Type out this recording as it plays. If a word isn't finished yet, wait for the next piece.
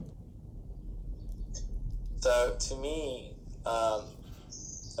So to me,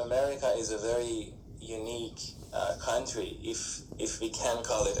 America is a very unique country, if we can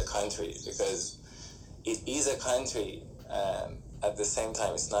call it a country, because it is a country, and at the same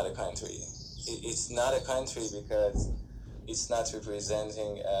time, it's not a country. It's not a country because it's not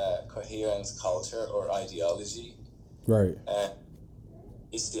representing a coherent culture or ideology, Right. and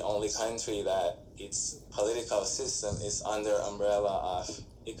it's the only country that its political system is under umbrella of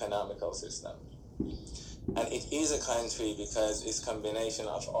economical system. And it is a country because it's combination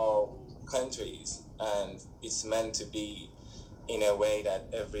of all countries, and it's meant to be in a way that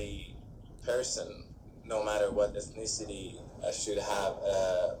every person, no matter what ethnicity, should have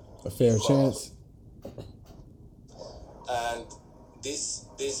A fair equal. chance. And this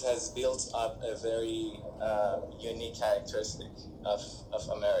has built up a very unique characteristic of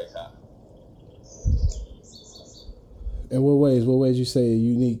America. In what ways? What ways you say a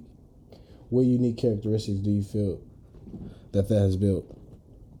unique? What unique characteristics do you feel that has built?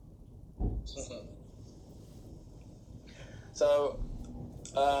 So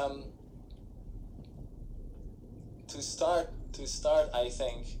um, to start, I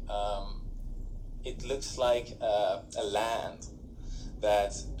think it looks like a land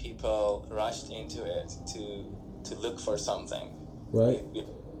that people rushed into it to look for something, Right. right?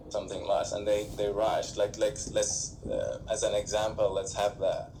 Something lost, and they rushed. Like let's as an example, let's have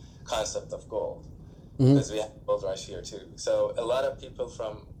the concept of gold, because we have gold rush here too. So a lot of people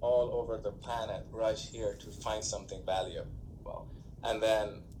from all over the planet rush here to find something valuable, and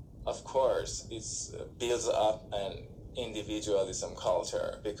then of course it's builds up an individualism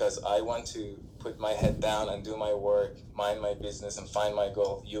culture, because I want to put my head down and do my work, mind my business, and find my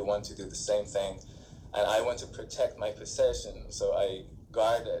goal. You want to do the same thing, and I want to protect my possession, so I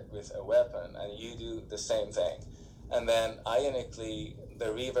guard it with a weapon, and you do the same thing. And then, ironically,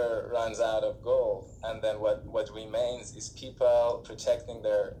 the river runs out of gold, and then what remains is people protecting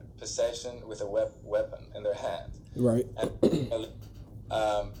their possession with a weapon in their hand. Right.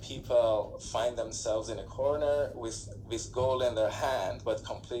 And people find themselves in a corner with gold in their hand, but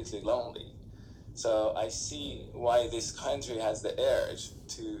completely lonely. So I see why this country has the urge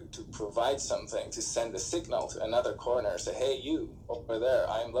to provide something, to send a signal to another corner, say, hey, you over there,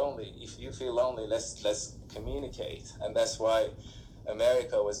 I'm lonely. If you feel lonely, let's communicate. And that's why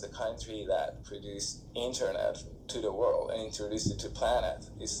America was the country that produced internet to the world and introduced it to planet.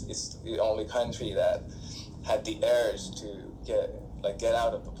 It's the only country that had the urge to get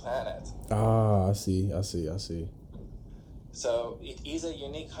out of the planet. Ah, I see. So it is a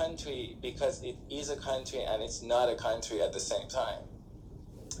unique country because it is a country and it's not a country at the same time.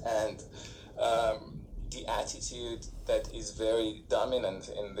 And the attitude that is very dominant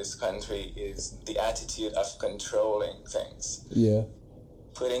in this country is the attitude of controlling things. Yeah.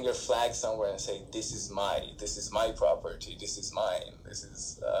 Putting your flag somewhere and say, this is my property, this is mine, this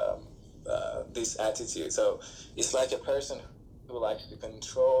is this attitude. So it's like a person who likes to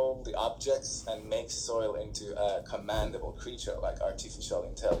control the objects and make soil into a commandable creature like artificial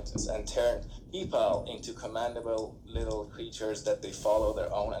intelligence, and turn people into commandable little creatures that they follow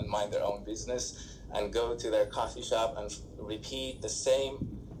their own and mind their own business and go to their coffee shop and repeat the same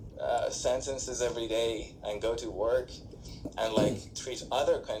sentences every day and go to work, and like treat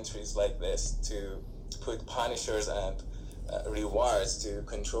other countries like this, to put punishers and rewards to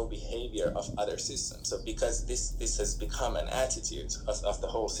control behavior of other systems. So because this has become an attitude of the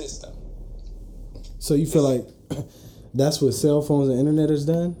whole system. So you feel like that's what cell phones and internet has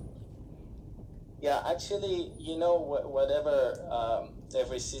done? Yeah, actually, whatever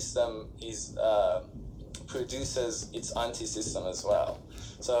every system is produces its anti-system as well.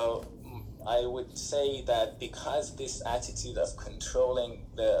 So I would say that because this attitude of controlling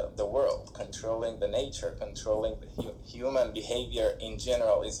the world, controlling the nature, controlling the human behavior in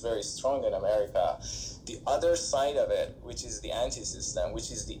general is very strong in America, the other side of it, which is the anti-system,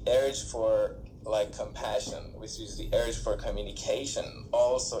 which is the urge for like compassion, which is the urge for communication,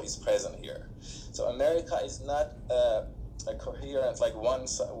 also is present here. So America is not a coherent, like one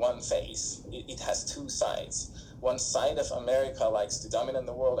face. It has two sides. One side of America likes to dominate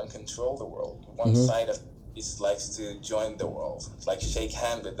the world and control the world. One side of it likes to join the world, like shake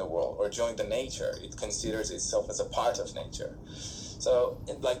hand with the world or join the nature. It considers itself as a part of nature. So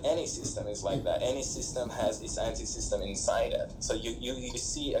like any system is like that. Any system has its anti-system inside it. So you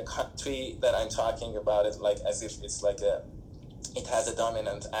see a country that I'm talking about it like as if it's like it has a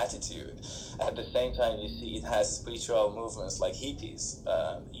dominant attitude. At the same time, you see it has spiritual movements like hippies.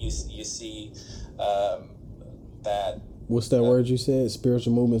 You see that. What's that word you said?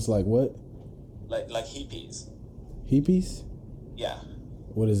 Spiritual movements like what? Like hippies. Hippies? Yeah.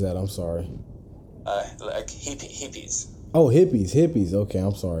 What is that? I'm sorry. like hippies. Oh, hippies. Okay,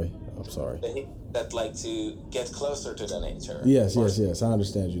 I'm sorry. The hippies that like to get closer to the nature. Yes. I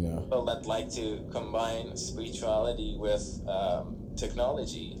understand you now. People that like to combine spirituality with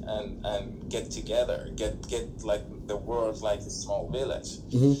technology and get together, get like the world like a small village.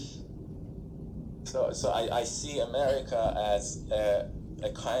 So I see America as a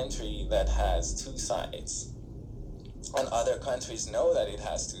country that has two sides, and other countries know that it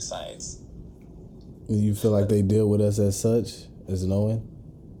has two sides. You feel like they deal with us as such, as knowing?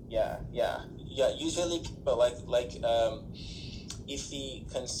 Yeah. Usually people like if we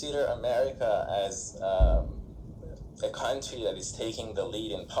consider America as a country that is taking the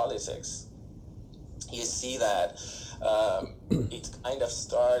lead in politics, you see that it kind of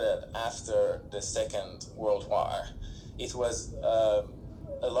started after the Second World War. It was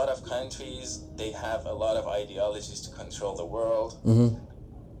a lot of countries, they have a lot of ideologies to control the world.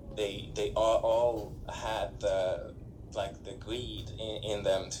 They all had the greed in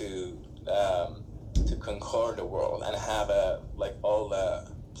them to conquer the world and have all the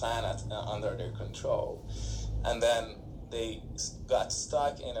planet under their control. And then they got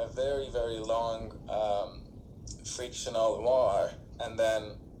stuck in a very, very long frictional war, and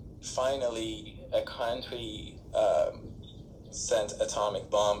then finally a country sent atomic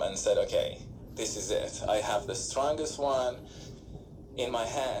bomb and said, okay, this is it. I have the strongest one in my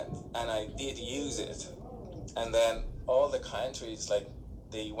hand, and I did use it. And then all the countries,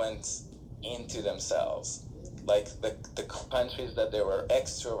 they went into themselves. Like the countries that they were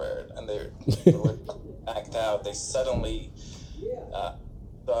extrovert and they would act out, they suddenly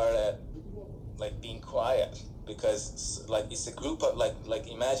started being quiet, because it's a group of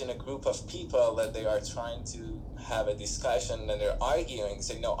imagine a group of people that they are trying to have a discussion and they're arguing,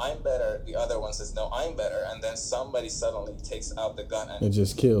 say no, I'm better, the other one says no, I'm better, and then somebody suddenly takes out the gun and it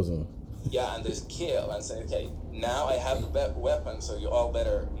just kills them. Yeah, and just kill and say, okay, now I have the weapon, so you all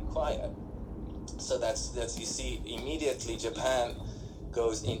better be quiet. So that's you see immediately Japan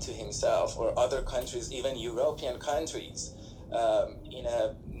goes into himself, or other countries, even European countries, in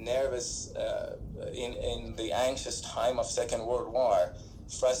a nervous, in the anxious time of Second World War,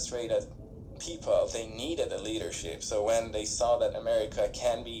 frustrated people, they needed a leadership. So when they saw that America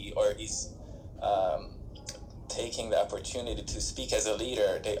can be or is taking the opportunity to speak as a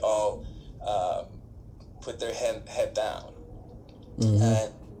leader, they all put their head down.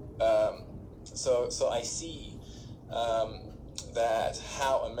 And so I see that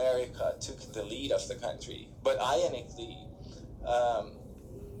how America took the lead of the country, but ironically,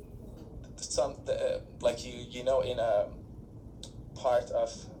 in a part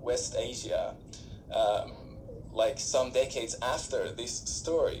of West Asia, some decades after this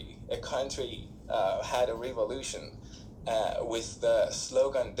story, a country had a revolution with the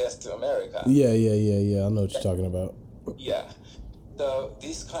slogan "Death to America." Yeah. I know what you're talking about. Yeah. So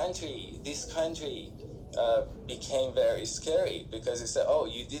this country became very scary, because it said, "Oh,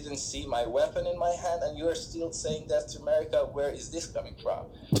 you didn't see my weapon in my hand, and you are still saying "Death to America." Where is this coming from?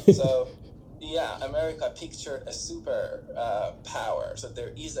 So, yeah, America pictured a super power. So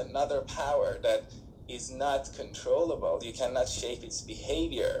there is another power that is not controllable. You cannot shape its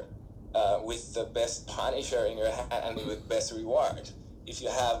behavior with the best punisher in your hand and with best reward. If you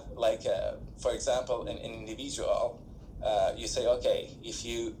have, for example, an individual. You say, okay, if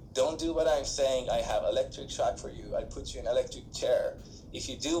you don't do what I'm saying, I have electric shock for you. I put you in an electric chair. If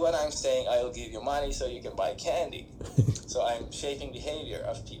you do what I'm saying, I will give you money so you can buy candy. So I'm shaping behavior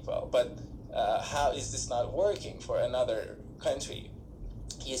of people. But how is this not working for another country?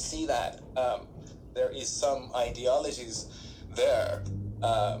 You see that there is some ideologies there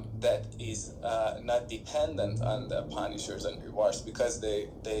that is not dependent on the punishers and rewards, because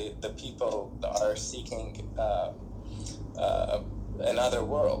the people are seeking another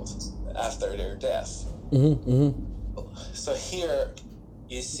world after their death. So here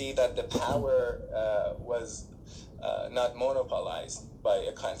you see that the power was not monopolized by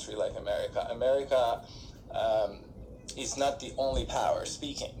a country like America. America is not the only power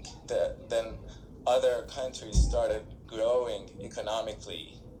speaking. Then other countries started growing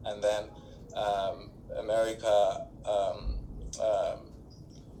economically, and then America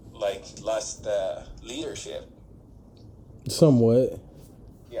lost the leadership. Somewhat.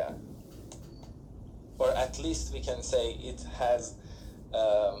 Yeah. Or at least we can say it has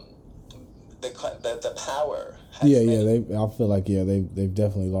the power. I feel like they've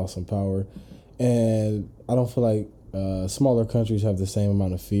definitely lost some power, and I don't feel like smaller countries have the same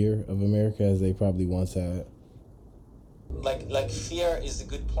amount of fear of America as they probably once had. Like fear is a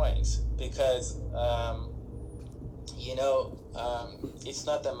good point, because it's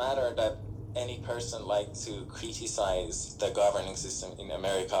not the matter that any person like to criticize the governing system in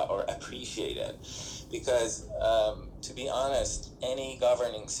America or appreciate it, because to be honest, any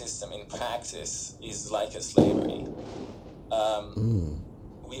governing system in practice is like a slavery.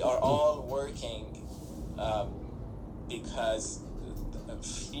 We are all working because of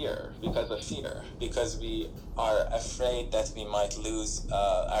fear, because we are afraid that we might lose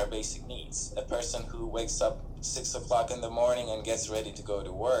our basic needs. A person who wakes up 6 o'clock in the morning and gets ready to go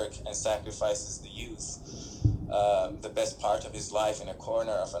to work and sacrifices the youth, the best part of his life in a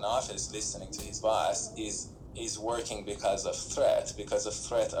corner of an office listening to his boss, is working because of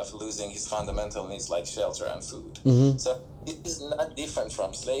threat of losing his fundamental needs like shelter and food. So it is not different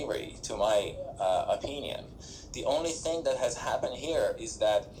from slavery, to my opinion. The only thing that has happened here is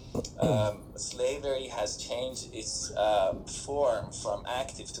that slavery has changed its form from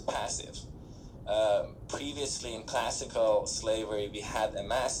active to passive. Previously in classical slavery, we had a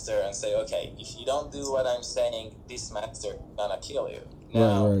master and say, okay, if you don't do what I'm saying, this master is gonna kill you.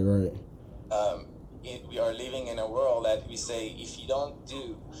 Now, Right. We are living in a world that we say, if you don't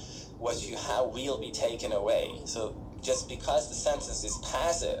do what you have, will be taken away. So just because the sentence is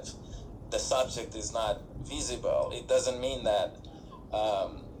passive, the subject is not visible, it doesn't mean that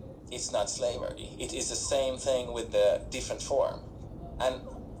it's not slavery. It is the same thing with the different form. And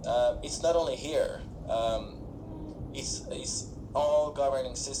it's not only here. It's all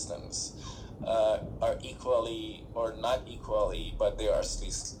governing systems are equally or not equally, but they are still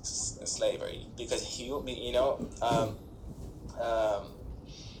slavery, because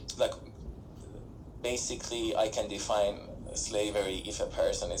like basically I can define slavery if a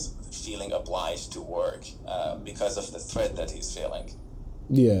person is feeling obliged to work because of the threat that he's feeling.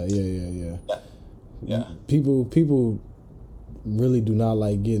 Yeah. People really do not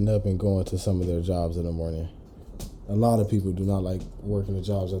like getting up and going to some of their jobs in the morning. A lot of people do not like working the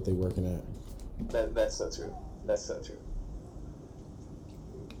jobs that they're working at. That's so true.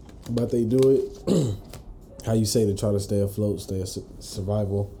 But they do it, how you say, to try to stay afloat, stay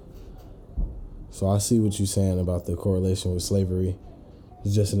survival. So I see what you're saying about the correlation with slavery.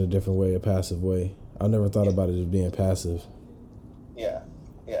 It's just in a different way, a passive way. I never thought about it as being passive. Yeah.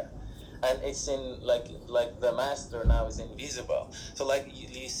 And it's in like the master now is invisible. So like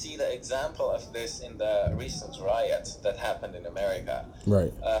you see the example of this in the recent riot that happened in America.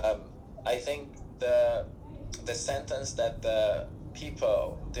 Right. I think the sentence that the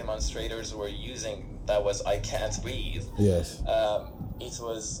demonstrators were using, that was "I can't breathe." Yes. It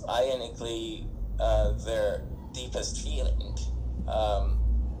was ironically their deepest feeling.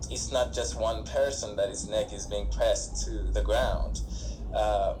 It's not just one person that his neck is being pressed to the ground.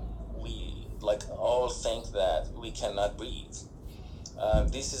 We all think that we cannot breathe.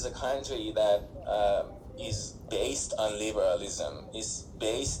 This is a country that is based on liberalism, is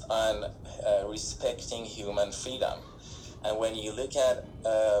based on respecting human freedom. And when you look at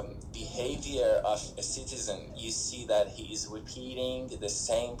behavior of a citizen, you see that he is repeating the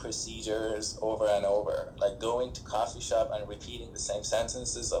same procedures over and over, like going to coffee shop and repeating the same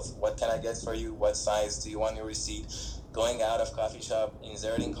sentences of "What can I get for you? What size do you want your receipt?" Going out of coffee shop,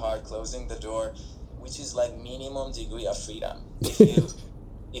 inserting card, closing the door, which is like minimum degree of freedom.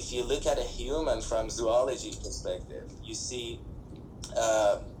 If you look at a human from zoology perspective, you see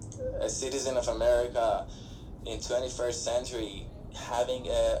a citizen of America in 21st century having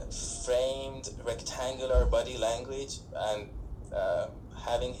a framed rectangular body language and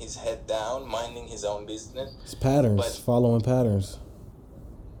having his head down, minding his own business. It's patterns, following patterns.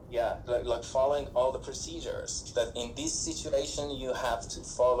 Yeah, like following all the procedures, that in this situation you have to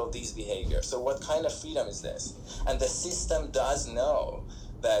follow these behaviors. So what kind of freedom is this? And the system does know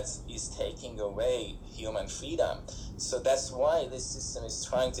that is taking away human freedom. So that's why this system is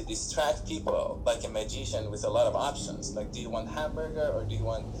trying to distract people like a magician with a lot of options. Like, do you want hamburger or do you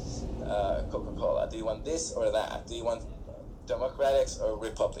want Coca-Cola? Do you want this or that? Do you want Democrats or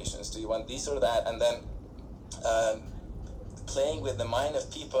Republicans? Do you want this or that? And then playing with the mind of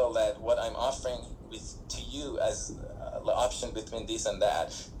people that what I'm offering to you as the option between this and that,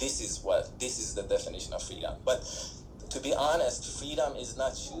 this is the definition of freedom. But to be honest, freedom is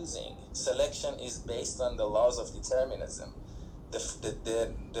not choosing. Selection is based on the laws of determinism.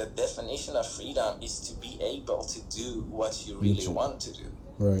 The definition of freedom is to be able to do what you really want to do.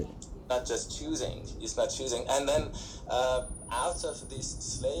 Right. Not just choosing. It's not choosing. And then out of this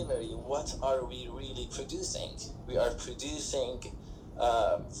slavery, what are we really producing? We are producing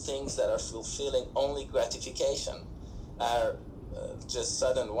things that are fulfilling only gratification, are just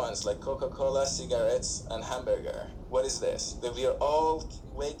sudden ones, like Coca-Cola, cigarettes, and hamburger. What is this? That we are all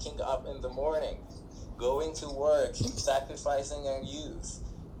waking up in the morning, going to work, sacrificing our youth,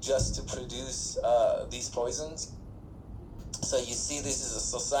 just to produce these poisons. So you see, this is a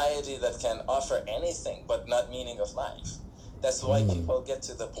society that can offer anything but not meaning of life. That's why people get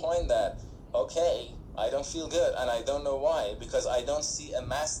to the point that, okay, I don't feel good, and I don't know why, because I don't see a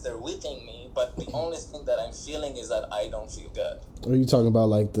master whipping me, but the only thing that I'm feeling is that I don't feel good. Are you talking about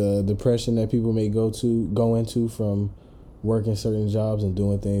like the depression that people may go into from working certain jobs and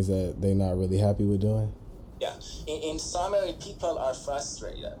doing things that they're not really happy with doing? Yeah. In summary, people are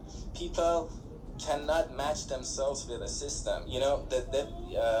frustrated. People cannot match themselves with a system. You know,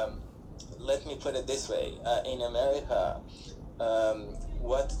 let me put it this way. In America,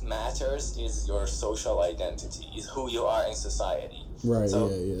 what matters is your social identity, is who you are in society. Right, So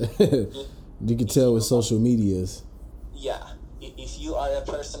yeah. You can tell with social medias. Yeah. If you are a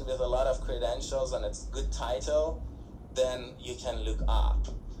person with a lot of credentials and it's good title, then you can look up.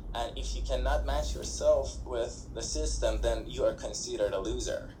 And if you cannot match yourself with the system, then you are considered a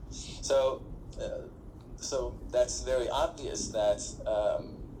loser. So that's very obvious that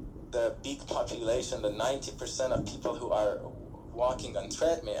the big population, the 90% of people who are walking on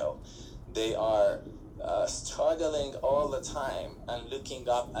treadmill, they are struggling all the time and looking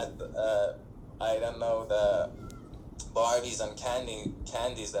up at I don't know, the Barbies and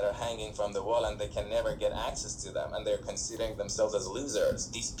candies that are hanging from the wall, and they can never get access to them, and they're considering themselves as losers.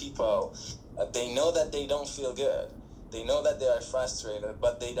 These people, they know that they don't feel good. They know that they are frustrated,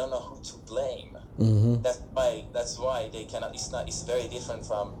 but they don't know who to blame. Mm-hmm. That's why they cannot. It's very different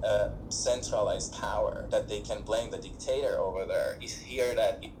from centralized power that they can blame the dictator over there. It's here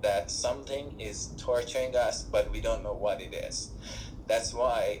that something is torturing us, but we don't know what it is. That's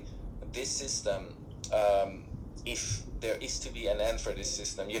why this system. If there is to be an end for this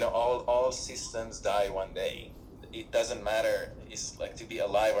system, you know, all systems die one day. It doesn't matter, it's like to be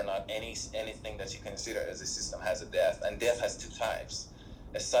alive or not, anything that you consider as a system has a death, and death has two types: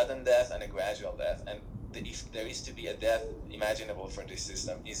 a sudden death and a gradual death. And if there is to be a death imaginable for this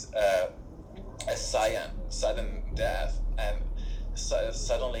system, is a sudden death, and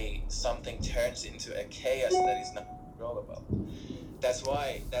suddenly something turns into a chaos that is not controllable. That's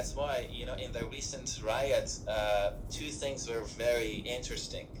why, you know, in the recent riots, two things were very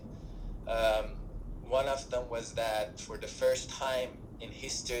interesting. One of them was that for the first time in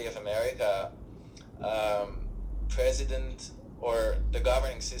history of America, president or the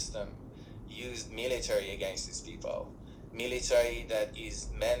governing system used military against these people. Military that is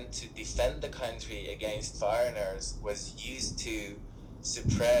meant to defend the country against foreigners was used to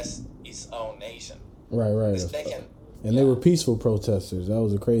suppress its own nation. Right. The second, and they were peaceful protesters. That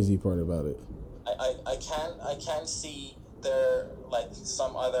was the crazy part about it. I can see there like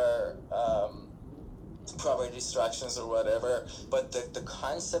some other property destructions or whatever, but the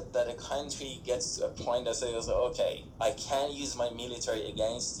concept that a country gets to a point that says, okay, I can use my military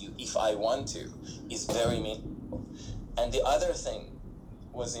against you if I want to, is very meaningful. And the other thing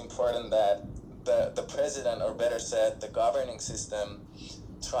was important, that the president, or better said, the governing system,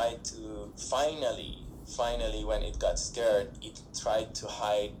 tried to finally, when it got scared, it tried to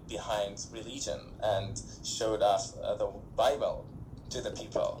hide behind religion and showed off the Bible to the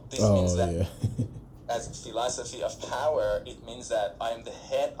people. This means that as a philosophy of power, it means that I'm the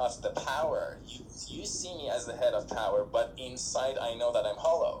head of the power. You see me as the head of power, but inside I know that I'm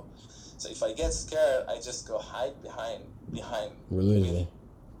hollow. So if I get scared, I just go hide behind religion.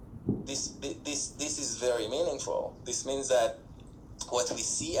 This is very meaningful. This means that what we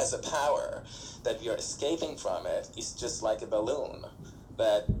see as a power, that we are escaping from it, is just like a balloon,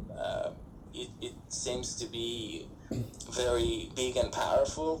 that it seems to be very big and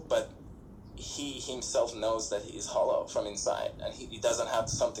powerful, but he himself knows that he is hollow from inside, and he doesn't have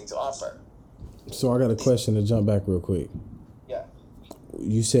something to offer. So I got a question to jump back real quick. Yeah.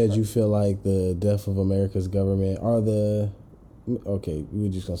 You said you feel like the death of America's government okay,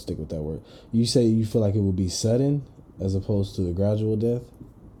 we're just gonna stick with that word. You say you feel like it will be sudden as opposed to the gradual death?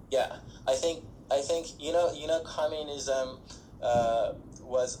 Yeah, I think you know communism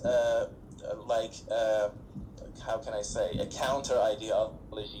was how can I say, a counter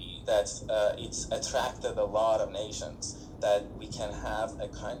ideology that it's attracted a lot of nations, that we can have a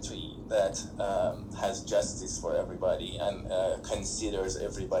country that has justice for everybody and considers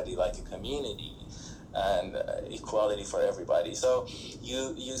everybody like a community, and equality for everybody. So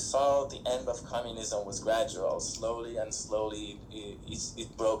you saw the end of communism was gradual. Slowly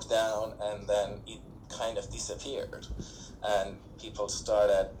it broke down, and then it kind of disappeared, and people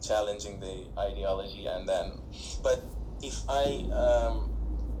started challenging the ideology. And then, but if I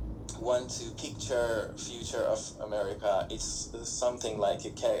want to picture future of America, it's something like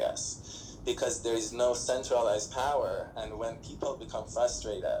a chaos. because there is no centralized power, and when people become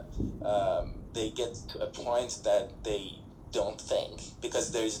frustrated, they get to a point that they don't think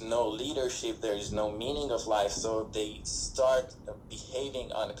because there is no leadership, there is no meaning of life, so they start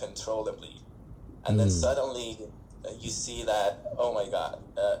behaving uncontrollably, and then suddenly you see that, oh my god,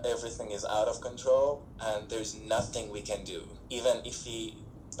 everything is out of control and there's nothing we can do. Even if we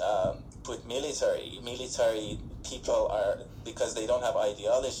put military people are, because they don't have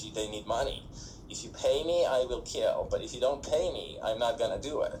ideology, they need money. If you pay me, I will kill, but if you don't pay me, I'm not gonna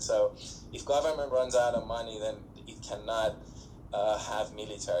do it. So if government runs out of money, then it cannot have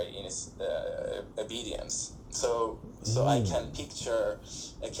military in its obedience. So I can picture,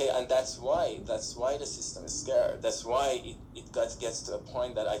 okay, and that's why the system is scared. That's why it gets to a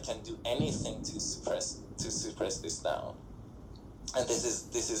point that I can do anything to suppress this down. And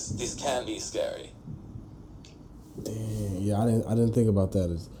this can be scary. Damn, yeah, I didn't think about that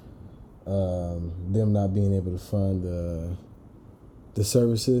as them not being able to fund the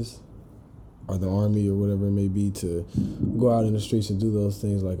services or the army or whatever it may be to go out in the streets and do those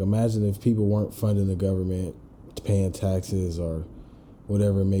things. Like, imagine if people weren't funding the government, paying taxes or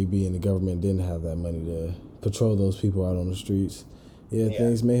whatever it may be, and the government didn't have that money to patrol those people out on the streets. Yeah,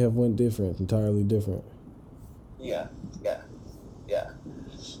 things may have went entirely different. Yeah.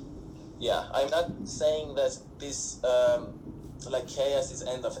 I'm not saying that this like chaos is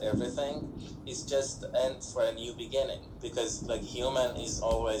end of everything. It's just the end for a new beginning, because like human is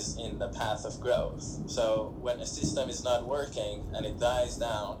always in the path of growth. So when a system is not working and it dies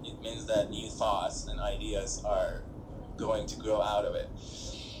down, it means that new thoughts and ideas are going to grow out of it.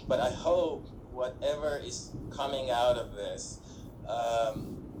 But I hope whatever is coming out of this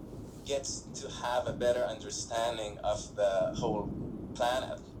gets to have a better understanding of the whole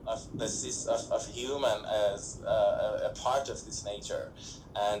planet, of human as a part of this nature,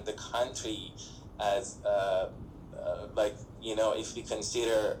 and the country as like, you know, if we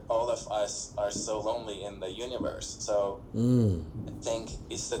consider all of us are so lonely in the universe. So I think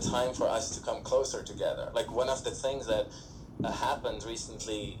it's the time for us to come closer together. Like, one of the things that happened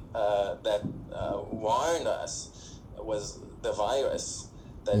recently that warned us was the virus,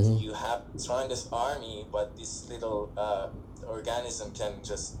 that you have tremendous army, but this little organism can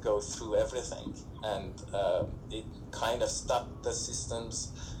just go through everything, and it kind of stopped the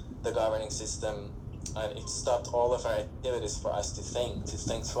systems, the governing system, and it stopped all of our activities for us to think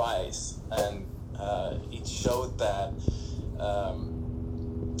twice, and it showed that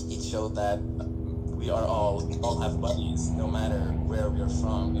we all have bodies, no matter where we're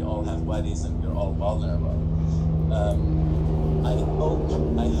from. We all have bodies, and we're all vulnerable. I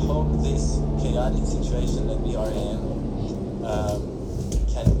hope this chaotic situation that we are in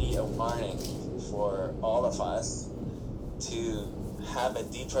can be a warning for all of us to have a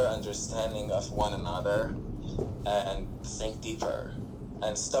deeper understanding of one another and think deeper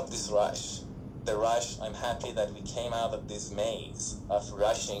and stop this rush. The rush, I'm happy that we came out of this maze of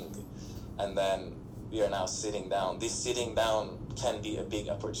rushing, and then we are now sitting down. This sitting down can be a big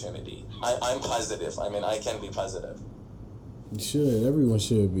opportunity. I'm positive. I mean, I can be positive. You should. Everyone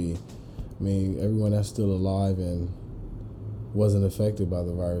should be. I mean, everyone that's still alive and wasn't affected by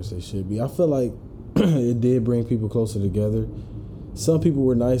the virus, they should be. I feel like it did bring people closer together. Some people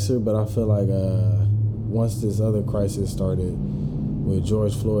were nicer, but I feel like once this other crisis started with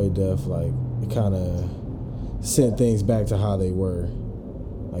George Floyd death, like, it kind of sent things back to how they were.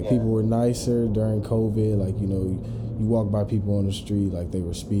 Like, people were nicer during COVID. Like, you know, you walk by people on the street, like, they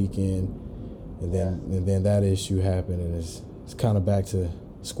were speaking, and then that issue happened, and it's kind of back to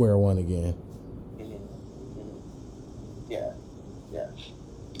square one again. Yeah.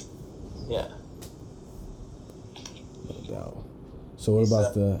 No. So what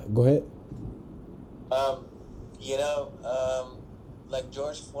about go ahead. You know, like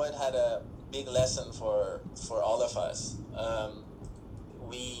George Floyd had a big lesson for all of us.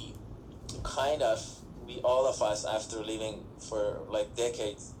 We all of us, after living for like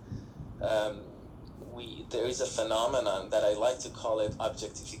decades, there is a phenomenon that I like to call it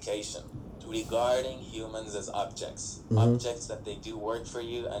objectification, regarding humans as objects, objects that they do work for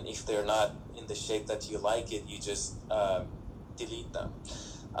you, and if they're not in the shape that you like it, you just delete them.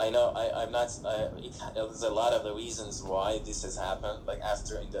 I know there's a lot of the reasons why this has happened. Like,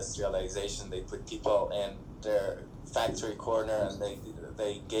 after industrialization, they put people in their factory corner and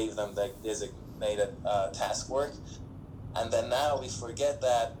they gave them the designated task work, and then now we forget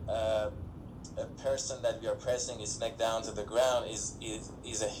that a person that we are pressing his neck down to the ground is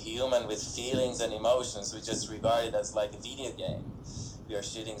a human with feelings and emotions. We just regard it as like a video game. We are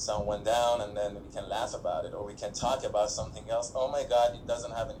shooting someone down, and then we can laugh about it, or we can talk about something else. Oh my God, it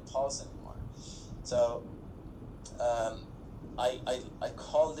doesn't have any pulse anymore. So I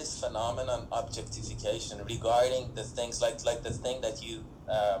call this phenomenon objectification regarding the things like the thing that you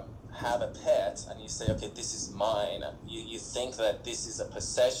have a pet and you say, okay, this is mine. You think that this is a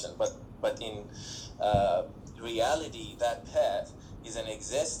possession, but in reality, that pet is an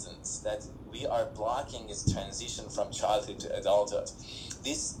existence that we are blocking its transition from childhood to adulthood.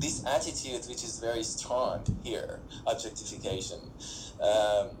 This attitude, which is very strong here, objectification.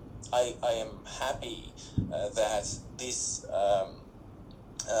 I am happy that this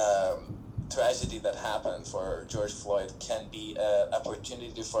tragedy that happened for George Floyd can be an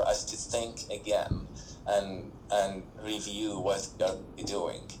opportunity for us to think again and review what we are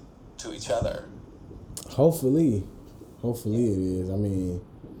doing to each other. Hopefully it is. I mean,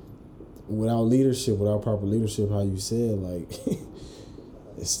 without proper leadership, how you said, like,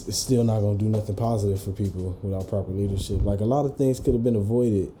 it's still not going to do nothing positive for people without proper leadership. Like, a lot of things could have been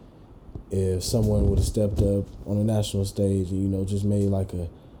avoided if someone would have stepped up on a national stage and, you know, just made like a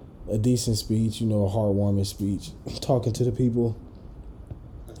decent speech, you know, a heartwarming speech, talking to the people.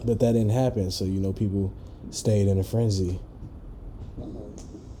 But that didn't happen, so, you know, people stayed in a frenzy.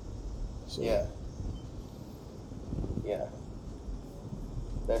 So. Yeah,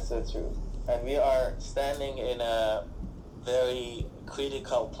 that's so true. And we are standing in a very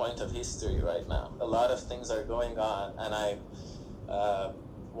critical point of history right now. A lot of things are going on, and I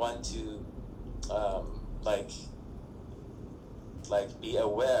want to be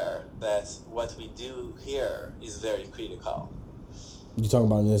aware that what we do here is very critical. You talking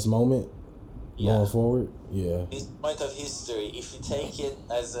about in this moment? Yeah. Going forward? Yeah. This point of history, if we take it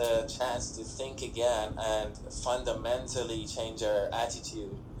as a chance to think again and fundamentally change our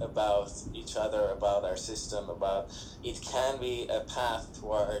attitude about each other, about our system, it can be a path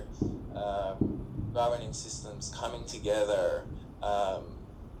toward governing systems coming together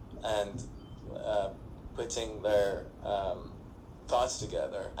and putting their thoughts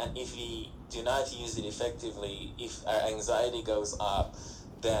together. And if we do not use it effectively, if our anxiety goes up,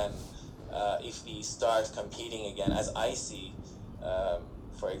 then if we start competing again, as I see,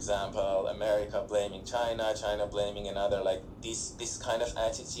 for example, America blaming China, China blaming another, like this kind of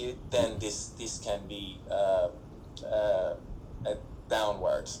attitude, then this can be a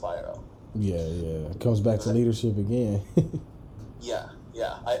downward spiral. Yeah. It comes back to leadership again. Yeah.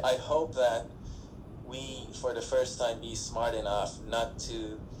 I hope that we, for the first time, be smart enough not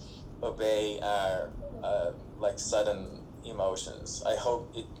to obey our sudden emotions. I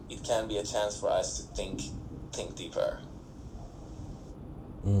hope it can be a chance for us to think deeper.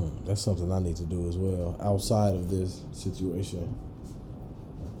 That's something I need to do as well, outside of this situation.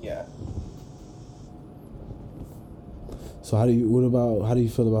 Yeah. So how do you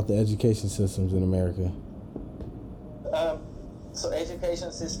feel about the education systems in America? So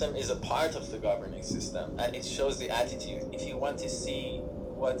education system is a part of the governing system, and it shows the attitude. If you want to see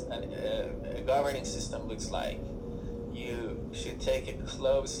what a governing system looks like, you should take a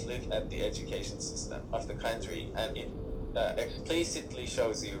close look at the education system of the country, and it explicitly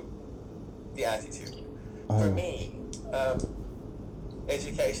shows you the attitude. For me,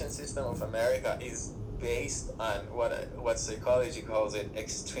 education system of America is based on what psychology calls it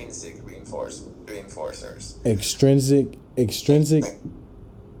extrinsic reinforcers. Extrinsic.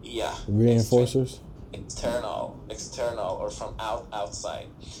 Yeah. Reinforcers. External, or from outside.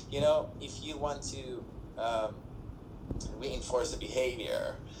 You know, if you want to reinforce a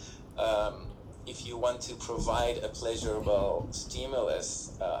behavior, if you want to provide a pleasurable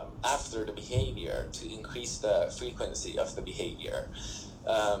stimulus after the behavior to increase the frequency of the behavior,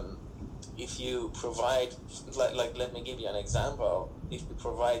 if you provide, like let me give you an example. If you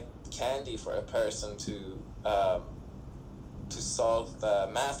provide candy for a person to solve the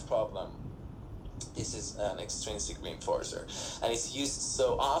math problem, this is an extrinsic reinforcer, and it's used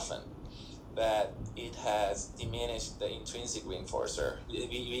so often that it has diminished the intrinsic reinforcer.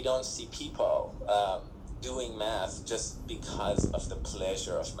 We don't see people doing math just because of the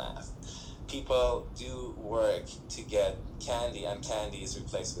pleasure of math. People do work to get candy, and candy is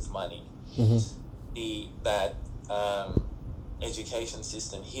replaced with money. That education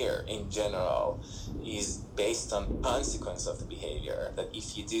system here in general is based on the consequence of the behavior, that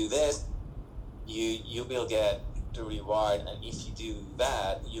if you do this, you will get the reward, and if you do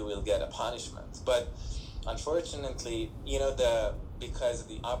that, you will get a punishment. But unfortunately, you know, because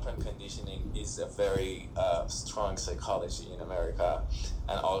the operant conditioning is a very strong psychology in America,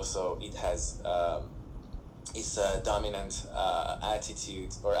 and also it has it's a dominant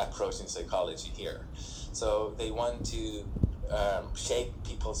attitude or approach in psychology here. So they want to shape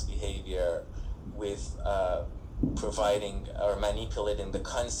people's behavior with providing or manipulating the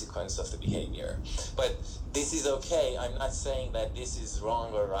consequence of the behavior. But this is okay. I'm not saying that this is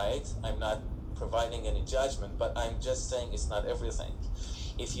wrong or right. I'm not providing any judgment, but I'm just saying it's not everything.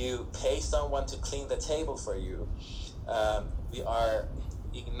 If you pay someone to clean the table for you, we are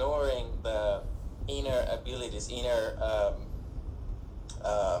ignoring the inner abilities,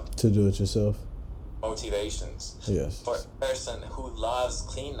 To do it yourself. motivations. Yes. For a person who loves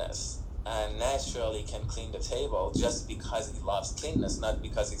cleanness and naturally can clean the table just because he loves cleanness, not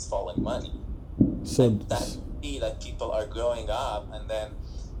because he's following money. So And that be that people are growing up, and then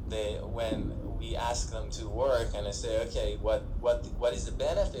when we ask them to work and they say, okay, what is the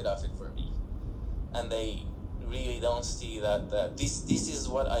benefit of it for me? And they really don't see that this is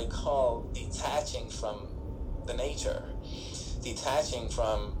what I call detaching from the nature, detaching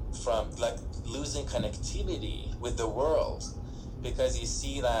from like losing connectivity with the world, because you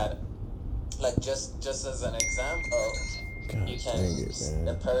see that, like just as an example, God you can dang it, see man.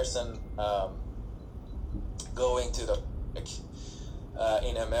 a person going to the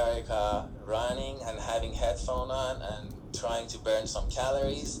in America, running and having headphone on and trying to burn some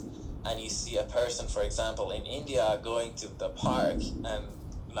calories, and you see a person, for example, in India going to the park and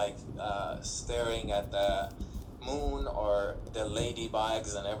like staring at the moon or the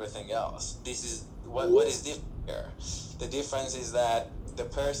ladybugs and everything else. This is what is different here. The difference is that the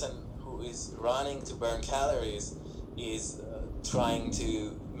person who is running to burn calories is trying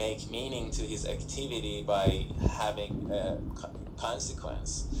to make meaning to his activity by having a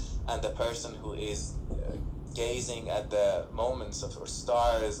consequence, and the person who is gazing at the moments of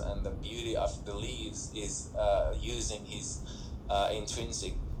stars and the beauty of the leaves is using his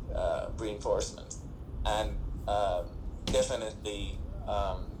intrinsic reinforcement. And definitely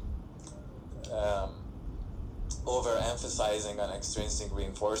overemphasizing on extrinsic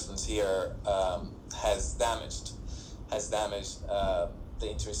reinforcements here has damaged the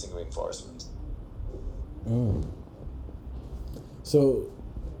intrinsic reinforcement. So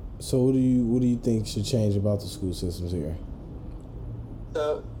what do you think should change about the school systems here?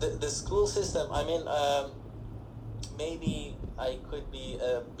 So the school system, I mean, maybe I could be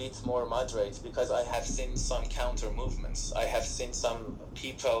a bit more moderate, because I have seen some counter movements. I have seen some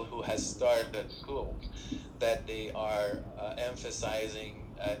people who has started school that they are emphasizing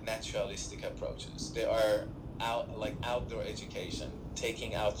naturalistic approaches. They are outdoor education,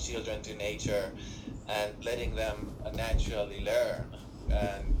 taking out children to nature and letting them naturally learn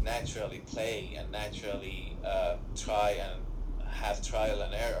and naturally play and naturally try and have trial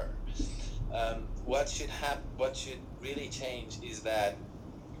and error. What should really change is that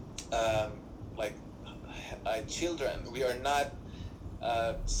children, we are not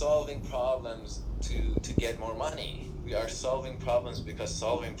solving problems to get more money. We are solving problems because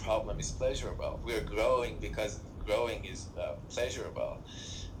solving problem is pleasurable. We are growing because growing is pleasurable.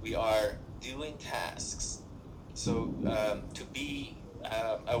 We are doing tasks. So to be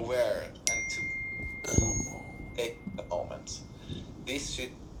aware and to take the moment. This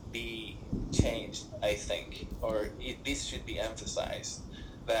should be changed, I think, or this should be emphasized,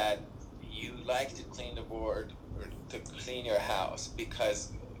 that you like to clean the board or to clean your house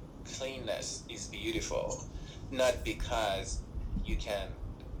because cleanness is beautiful, not because you can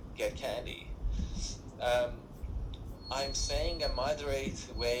get candy. I'm saying a moderate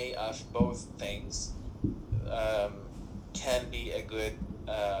way of both things can be a good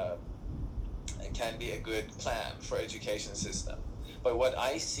plan for education system. But what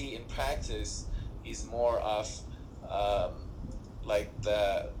I see in practice is more of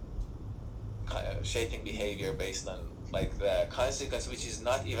the shaping behavior based on like the consequence, which is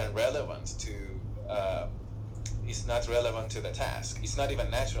not even relevant to it's not relevant to the task. It's not even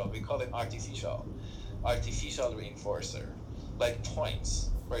natural. We call it artificial reinforcer, like points.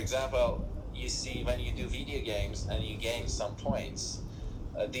 For example, you see when you do video games and you gain some points,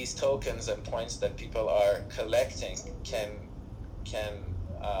 these tokens and points that people are collecting can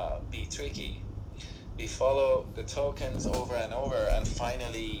be tricky. We follow the tokens over and over, and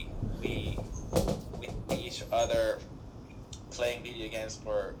finally we see each other playing video games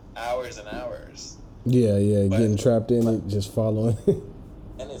for hours and hours. Yeah, getting trapped in it, just following.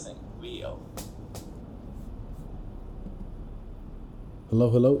 Anything real.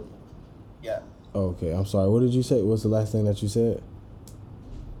 Hello? Yeah. Okay, I'm sorry. What did you say? What's the last thing that you said?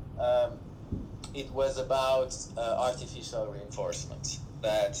 It was about artificial reinforcement.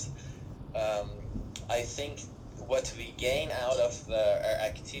 That I think what we gain out of our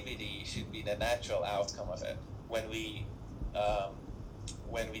activity should be the natural outcome of it. When we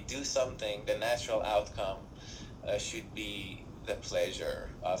do something, the natural outcome should be the pleasure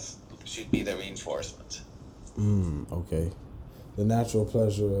should be the reinforcement. Okay. The natural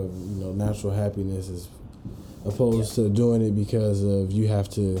pleasure of natural happiness is opposed to doing it because of you have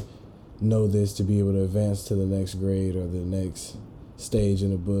to know this to be able to advance to the next grade or the next stage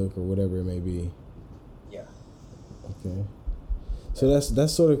in a book or whatever it may be. Yeah. Okay. So that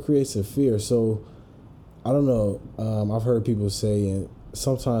sort of creates a fear. So I don't know. I've heard people say, and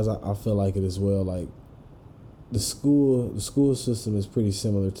sometimes I feel like it as well. Like the school system is pretty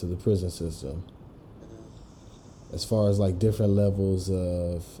similar to the prison system, as far as like different levels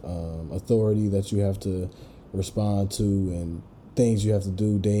of authority that you have to respond to and things you have to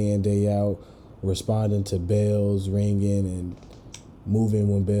do day in, day out, responding to bells ringing and moving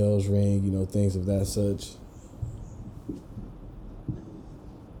when bells ring, things of that such.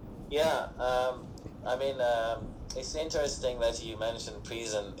 Yeah, it's interesting that you mentioned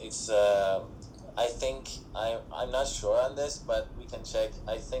prison. I think I'm not sure on this, but we can check.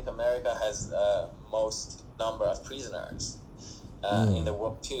 I think America has most number of prisoners in the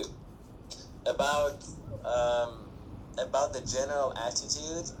world too. About about the general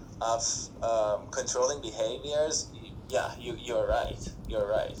attitude of controlling behaviors. Yeah, you're right. You're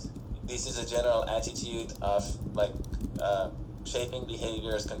right. This is a general attitude of like. Shaping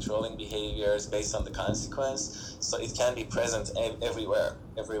behaviors, controlling behaviors based on the consequence. So it can be present everywhere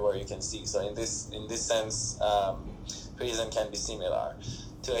you can see. So in this sense, prison can be similar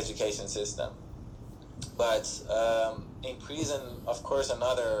to education system. But in prison, of course,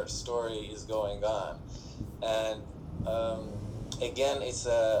 another story is going on, and again, it's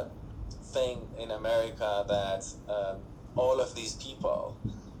a thing in America that all of these people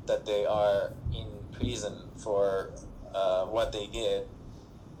that they are in prison for what they did,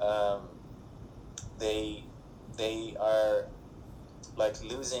 they are like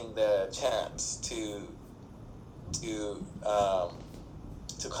losing the chance to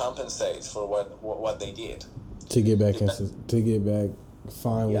compensate for what they did. To get back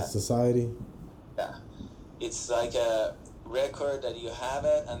fine with society. Yeah, it's like a record that you have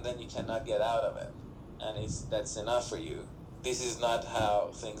it and then you cannot get out of it, and that's enough for you. This is not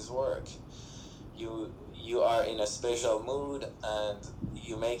how things work. You are in a special mood and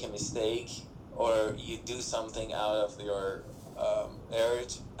you make a mistake or you do something out of your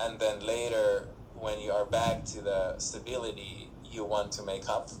urge, and then later when you are back to the stability you want to make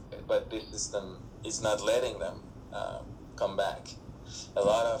up for it, but this system is not letting them come back. A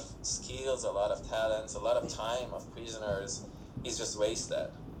lot of skills, a lot of talents, a lot of time of prisoners is just wasted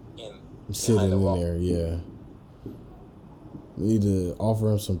in sitting the wall. In there. Yeah, we need to offer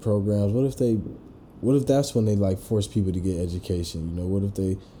them some programs. What if that's when they like force people to get education? What if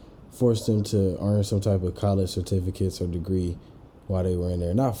they forced them to earn some type of college certificates or degree while they were in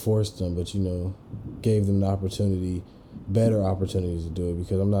there? Not forced them, but gave them the opportunity, better opportunities to do it.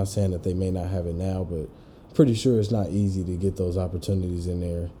 Because I'm not saying that they may not have it now, but pretty sure it's not easy to get those opportunities in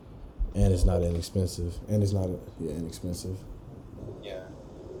there, and it's not inexpensive. Inexpensive. Yeah.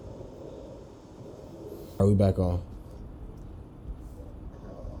 Are we back on?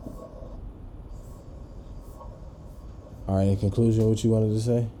 All right, in conclusion, what you wanted to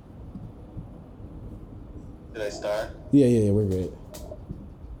say? Did I start? Yeah, we're good.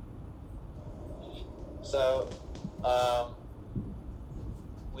 So,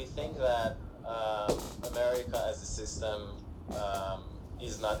 we think that America as a system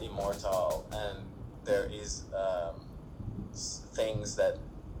is not immortal, and there is things that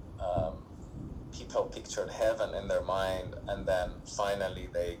people pictured heaven in their mind, and then finally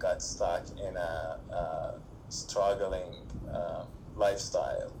they got stuck in a struggling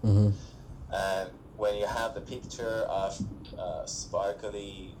lifestyle. Mm-hmm. And when you have the picture of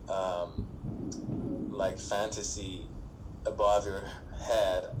sparkly like fantasy above your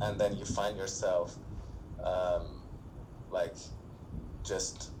head, and then you find yourself like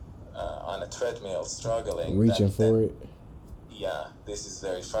just on a treadmill struggling, reaching for it. Yeah, this is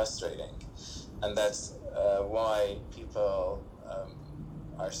very frustrating, and that's why people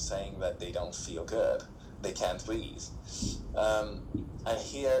are saying that they don't feel good, they can't breathe. And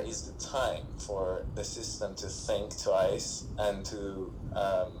here is the time for the system to think twice and to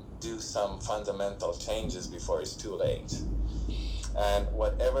do some fundamental changes before it's too late. And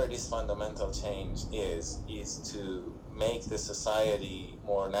whatever this fundamental change is to make the society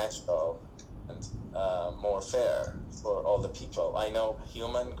more natural and more fair for all the people. I know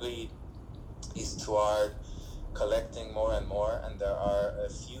human greed is toward collecting more and more, and there are a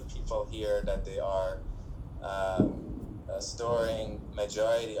few people here that they are storing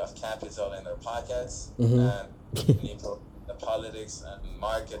majority of capital in their pockets, and people the politics and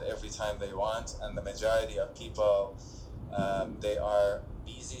market every time they want, and the majority of people they are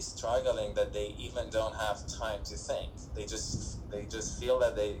busy struggling that they even don't have time to think. They just feel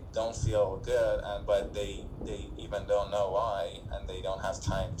that they don't feel good, and but they even don't know why, and they don't have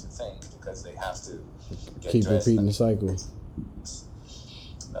time to think because they have to get Keep dressed. repeating the cycle.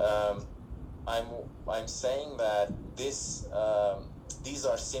 I'm saying that these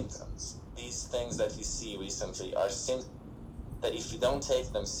are symptoms. These things that you see recently are symptoms that if you don't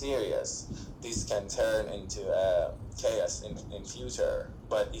take them serious, this can turn into chaos in future.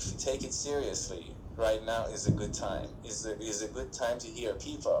 But if you take it seriously, right now is a good time. Is a good time to hear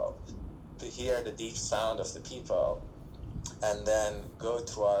people, to hear the deep sound of the people, and then go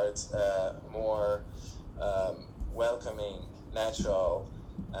towards a more welcoming, natural,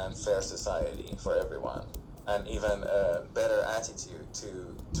 and fair society for everyone, and even a better attitude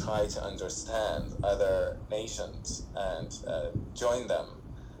to try to understand other nations and join them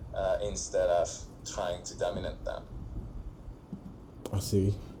instead of trying to dominate them. I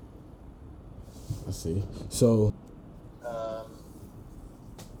see. So,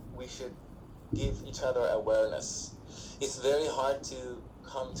 we should give each other awareness. It's very hard to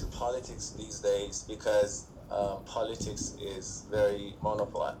come to politics these days because politics is very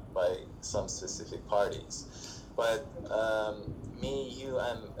monopolized by some specific parties. But me, you,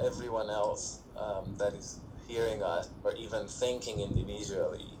 and everyone else that is hearing us or even thinking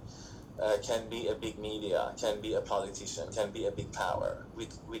individually can be a big media, can be a politician, can be a big power.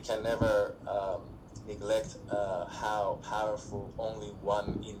 We can never neglect how powerful only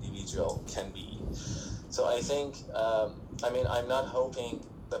one individual can be. So I think, I'm not hoping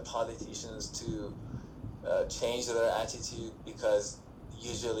the politicians to change their attitude, because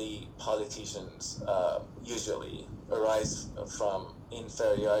usually politicians usually arise from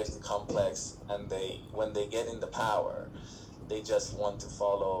inferiority complex, and when they get in the power, they just want to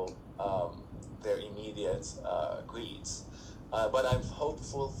follow their immediate greeds. But I'm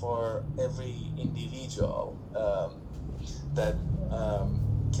hopeful for every individual that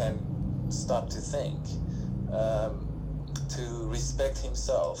can stop to think, to respect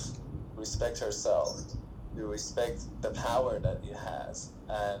himself, respect herself, to respect the power that it has,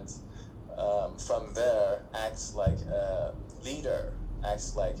 and from there acts like a leader,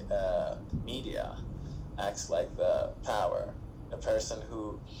 acts like a media, acts like the power, a person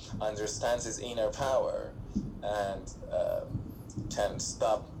who understands his inner power and can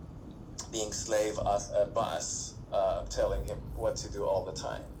stop being slave of a boss telling him what to do all the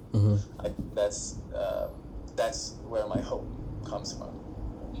time. That's where my hope comes from.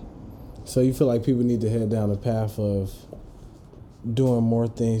 So you feel like people need to head down the path of doing more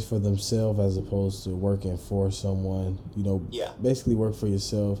things for themselves as opposed to working for someone, Yeah. Basically work for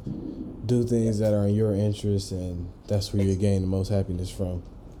yourself, do things that are in your interest, and that's where you gain the most happiness from.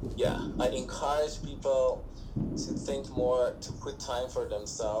 Yeah, I encourage people to think more, to put time for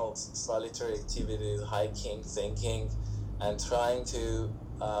themselves, solitary activities, hiking, thinking, and trying to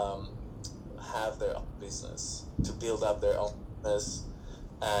have their own business, to build up their own business,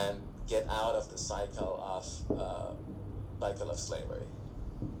 and get out of the cycle of slavery.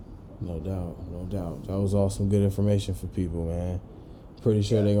 No doubt. That was all some good information for people, man. Pretty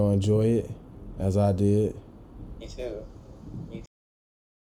sure they're going to enjoy it, as I did. Me too.